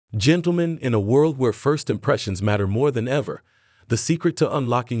Gentlemen, in a world where first impressions matter more than ever, the secret to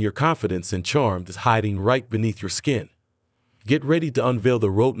unlocking your confidence and charm is hiding right beneath your skin. Get ready to unveil the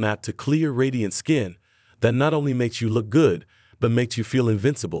roadmap to clear, radiant skin that not only makes you look good, but makes you feel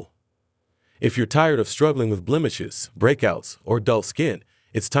invincible. If you're tired of struggling with blemishes, breakouts, or dull skin,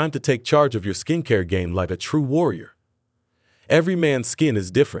 it's time to take charge of your skincare game like a true warrior. Every man's skin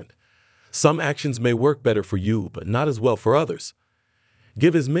is different. Some actions may work better for you, but not as well for others.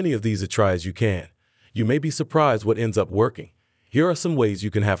 Give as many of these a try as you can. You may be surprised what ends up working. Here are some ways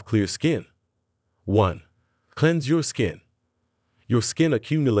you can have clear skin. 1. Cleanse your skin. Your skin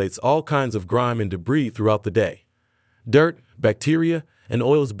accumulates all kinds of grime and debris throughout the day. Dirt, bacteria, and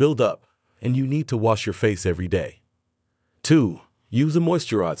oils build up, and you need to wash your face every day. 2. Use a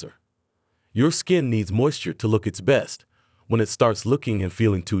moisturizer. Your skin needs moisture to look its best. When it starts looking and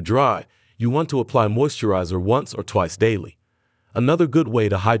feeling too dry, you want to apply moisturizer once or twice daily. Another good way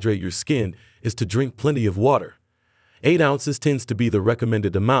to hydrate your skin is to drink plenty of water. 8 ounces tends to be the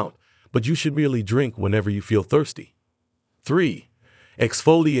recommended amount, but you should merely drink whenever you feel thirsty. 3.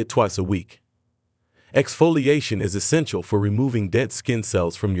 Exfoliate twice a week. Exfoliation is essential for removing dead skin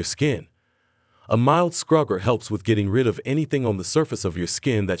cells from your skin. A mild scrubber helps with getting rid of anything on the surface of your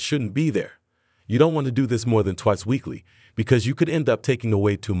skin that shouldn't be there. You don't want to do this more than twice weekly because you could end up taking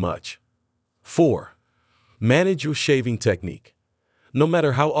away too much. 4. Manage your shaving technique. No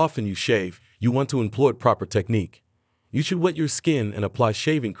matter how often you shave, you want to employ proper technique. You should wet your skin and apply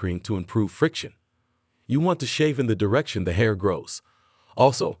shaving cream to improve friction. You want to shave in the direction the hair grows.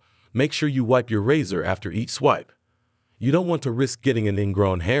 Also, make sure you wipe your razor after each swipe. You don't want to risk getting an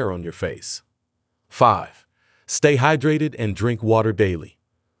ingrown hair on your face. 5. Stay hydrated and drink water daily.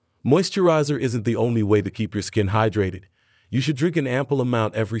 Moisturizer isn't the only way to keep your skin hydrated. You should drink an ample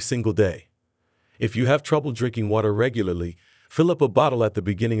amount every single day. If you have trouble drinking water regularly, fill up a bottle at the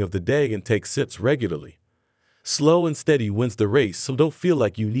beginning of the day and take sips regularly. Slow and steady wins the race, so don't feel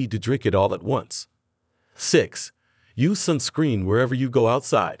like you need to drink it all at once. 6. Use sunscreen wherever you go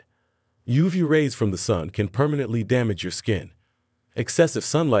outside. UV rays from the sun can permanently damage your skin. Excessive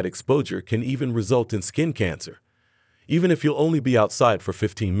sunlight exposure can even result in skin cancer. Even if you'll only be outside for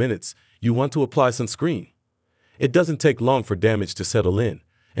 15 minutes, you want to apply sunscreen. It doesn't take long for damage to settle in,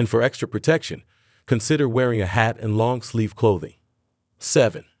 and for extra protection, consider wearing a hat and long-sleeve clothing.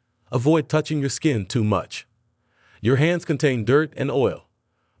 7. Avoid touching your skin too much. Your hands contain dirt and oil.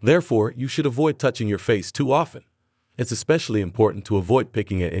 Therefore, you should avoid touching your face too often. It's especially important to avoid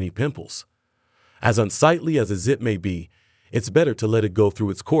picking at any pimples. As unsightly as a zit may be, it's better to let it go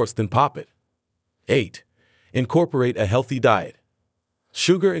through its course than pop it. 8. Incorporate a healthy diet.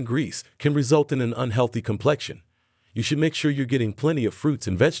 Sugar and grease can result in an unhealthy complexion. You should make sure you're getting plenty of fruits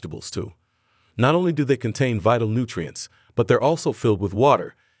and vegetables too. Not only do they contain vital nutrients, but they're also filled with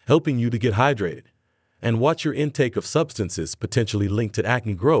water, helping you to get hydrated. And watch your intake of substances potentially linked to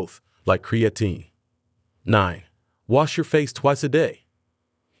acne growth, like creatine. 9. Wash your face twice a day.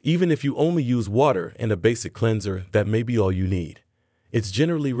 Even if you only use water and a basic cleanser, that may be all you need. It's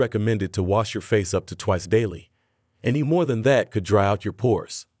generally recommended to wash your face up to twice daily. Any more than that could dry out your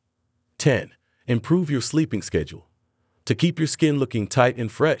pores. 10. Improve your sleeping schedule. To keep your skin looking tight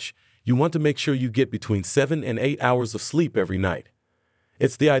and fresh, you want to make sure you get between 7 and 8 hours of sleep every night.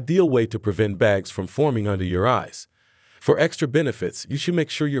 It's the ideal way to prevent bags from forming under your eyes. For extra benefits, you should make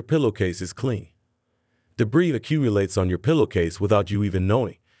sure your pillowcase is clean. Debris accumulates on your pillowcase without you even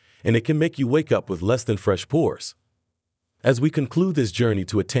knowing, and it can make you wake up with less than fresh pores. As we conclude this journey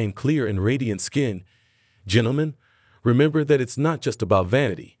to attain clear and radiant skin, gentlemen, remember that it's not just about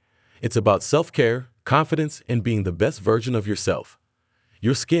vanity. It's about self-care, confidence, and being the best version of yourself.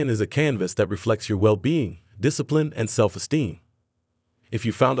 Your skin is a canvas that reflects your well-being, discipline, and self-esteem. If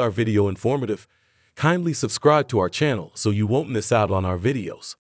you found our video informative, kindly subscribe to our channel so you won't miss out on our videos.